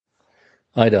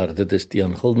Hi daar, dit is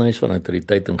Staan van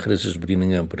Autoriteit en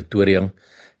Christusbedieninge in Pretoria.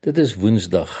 Dit is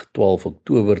Woensdag 12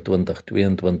 Oktober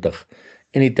 2022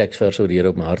 en die teksvers wat die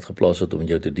Here op my hart geplaas het om met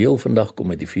jou te deel vandag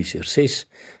kom uit Efesiërs 6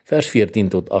 vers 14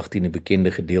 tot 18, die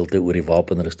bekende gedeelte oor die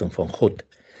wapenrusting van God.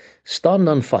 Staan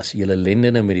dan vas, julle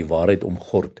lendene met die waarheid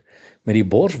omgord, met die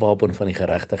borswapen van die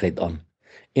geregtigheid aan,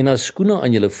 en as skoene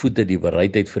aan julle voete die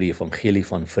bereidheid vir die evangelie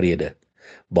van vrede.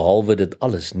 Behalwe dit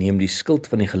alles, neem die skild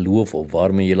van die geloof op,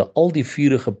 waarmee julle al die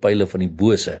vurige pyle van die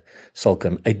Bose sal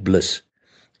kan uitblus.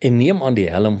 En neem aan die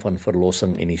helm van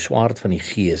verlossing en die swaard van die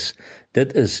gees,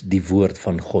 dit is die woord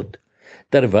van God.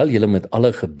 Terwyl julle met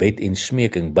alle gebed en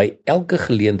smeking by elke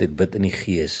geleentheid bid in die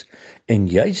gees, en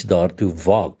juis daartoe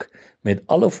waak met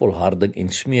alle volharding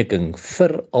en smeking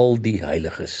vir al die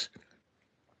heiliges.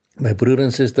 My broer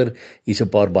en suster, hier's 'n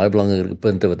paar baie belangrike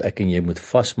punte wat ek en jy moet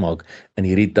vasmaak in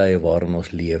hierdie tye waarin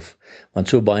ons leef. Want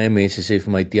so baie mense sê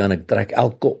vir my, Tiaan, ek trek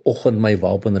elke oggend my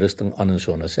wapenrusting aan en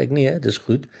so. Dan sê ek, nee, dis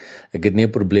goed. Ek het nie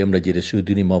 'n probleem dat jy dit so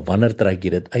doen nie, maar wanneer trek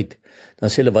jy dit uit? Dan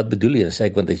sê hulle, wat bedoel jy? Dan sê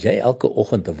ek, want as jy elke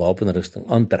oggend 'n wapenrusting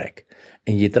aantrek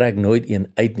en jy trek nooit een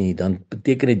uit nie, dan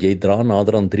beteken dit jy dra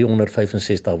nader aan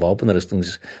 365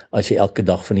 wapenrustings as jy elke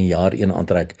dag van die jaar een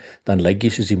aantrek. Dan lyk jy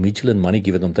soos die Michelin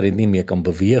mannetjie wat omtrent nie meer kan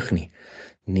beweeg nie.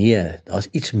 Nee, daar's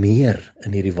iets meer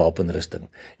in hierdie wapenrusting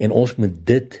en ons moet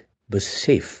dit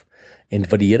besef. En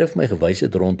wat die Here vir my gewys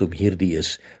het rondom hierdie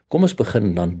is, kom ons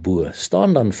begin dan bo.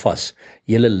 Staan dan vas,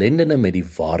 julle lendene met die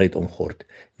waarheid omgord.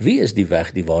 Wie is die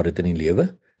weg, die waarheid in die lewe?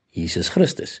 Jesus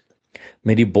Christus.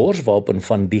 Met die borswapen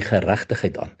van die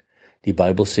geregtigheid aan. Die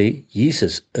Bybel sê,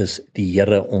 Jesus is die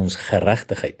Here ons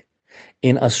geregtigheid.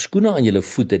 En as skoene aan julle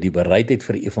voete die bereidheid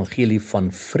vir die evangelie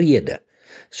van vrede.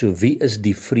 So wie is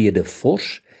die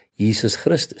vredevors? Jesus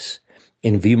Christus.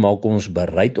 En wie maak ons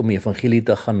bereid om die evangelie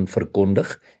te gaan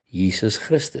verkondig? Jesus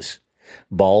Christus.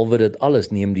 Behalwe dit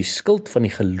alles, neem die skild van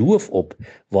die geloof op,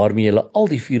 waarmee julle al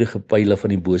die vurige pyle van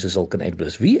die Bose sal kan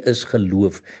uitblus. Wie is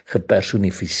geloof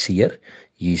gepersonifiseer?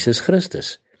 Jesus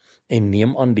Christus. En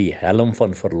neem aan die helm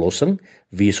van verlossing.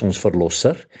 Wie is ons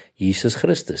verlosser? Jesus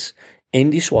Christus. En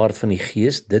die swaard van die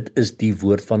gees, dit is die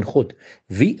woord van God.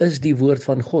 Wie is die woord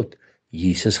van God?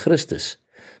 Jesus Christus.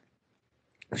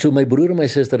 So my broer en my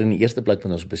suster, in die eerste plek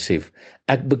van ons besef,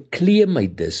 ek beklee my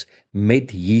dus met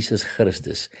Jesus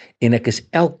Christus en ek is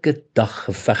elke dag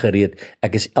geveggereed,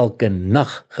 ek is elke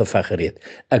nag geveggereed.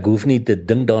 Ek hoef nie te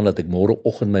dink daaraan dat ek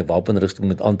môreoggend my wapenrusting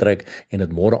moet aantrek en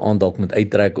dit môre aand dalk moet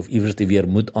uittrek of iewers te weer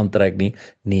moet aantrek nie.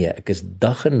 Nee, ek is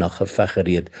dag en nag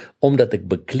geveggereed omdat ek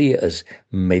beklee is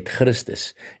met Christus.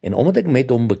 En omdat ek met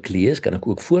hom beklee is, kan ek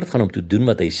ook voortgaan om te doen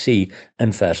wat hy sê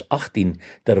in vers 18,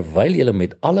 terwyl julle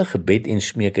met alle gebed en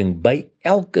smeking by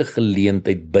elke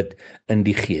geleentheid bid in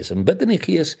die gees. En bid in die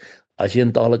gees, as jy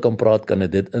in tale kan praat, kan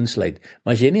dit insluit.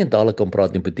 Maar as jy nie in tale kan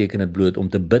praat nie, beteken dit bloot om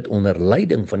te bid onder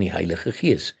leiding van die Heilige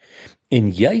Gees. En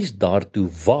juis daartoe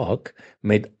waak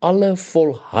met alle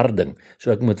volharding.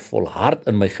 So ek moet volhard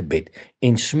in my gebed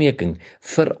en smeking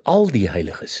vir al die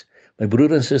heiliges. My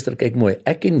broer en suster, kyk mooi,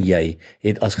 ek en jy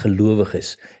het as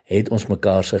gelowiges, het ons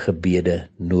mekaar se gebede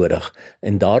nodig.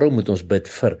 En daarom moet ons bid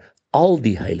vir al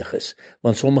die heiliges,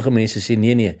 want sommige mense sê,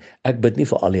 nee, ek bid nie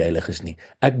vir al die heiliges nie,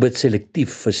 ek bid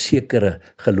selektief vir sekere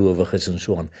gelowiges en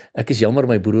so aan. Ek is jammer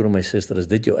my broer en my suster, as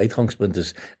dit jou uitgangspunt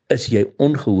is jy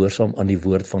ongehoorsaam aan die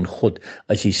woord van God,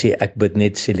 as jy sê, ek bid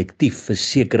net selektief vir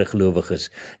sekere gelowiges.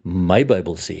 My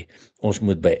Bybel sê, ons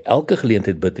moet by elke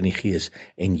geleentheid bid in die gees,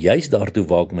 en juis daartoe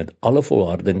waak met alle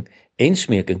volharding en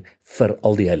smeking vir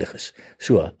al die heiliges.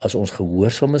 So, as ons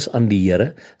gehoorsaam is aan die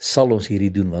Here, sal ons hierdie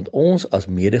doen, want ons as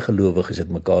medegelowiges het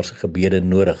mekaar se gebede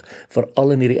nodig,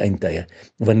 veral in hierdie eindtye,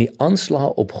 want die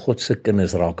aanslag op God se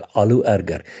kinders raak al hoe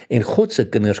erger, en God se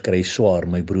kinders kry swaar,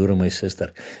 my broer en my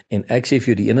suster, en ek sê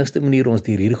vir jou, die enigste manier ons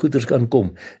deur hierdie goeters kan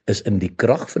kom, is in die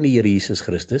krag van die Here Jesus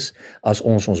Christus, as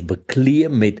ons beklee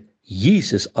met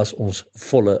Jesus as ons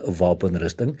volle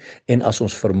wapenrusting, en as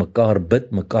ons vir mekaar bid,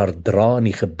 mekaar dra in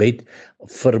die gebed,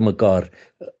 vir mekaar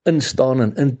instaan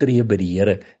en intree by die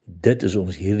Here, dit is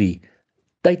ons hierdie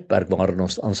tydperk waarin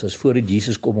ons as voordat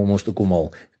Jesus kom om ons te kom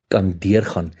haal, kan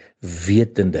deurgaan,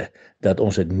 wetende dat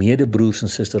ons het medebroers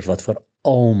en susters wat vir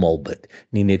almal bid,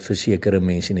 nie net vir sekere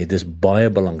mense nie. Dit is baie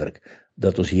belangrik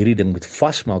dat ons hierdie ding moet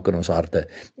vasmaak in ons harte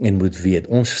en moet weet,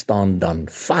 ons staan dan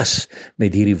vas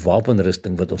met hierdie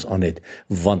wapenrusting wat ons aan het,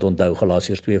 want onthou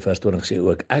Galasiërs 2 vers 20 sê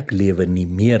ook, ek lewe nie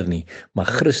meer nie,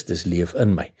 maar Christus leef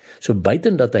in my. So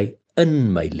buiten dat hy in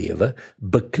my lewe,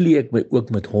 beklee ek my ook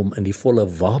met hom in die volle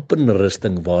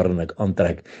wapenrusting waarin ek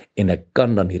aantrek, en ek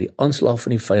kan dan hierdie aanslag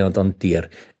van die vyand hanteer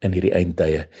in hierdie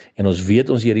eindtye. En ons weet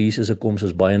ons Here Jesus se koms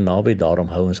is baie naby, daarom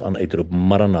hou ons aan uitroep,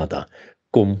 Maranatha,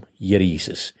 kom Here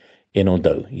Jesus. En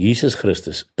onthou, Jesus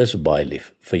Christus is baie lief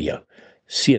vir jou. Seën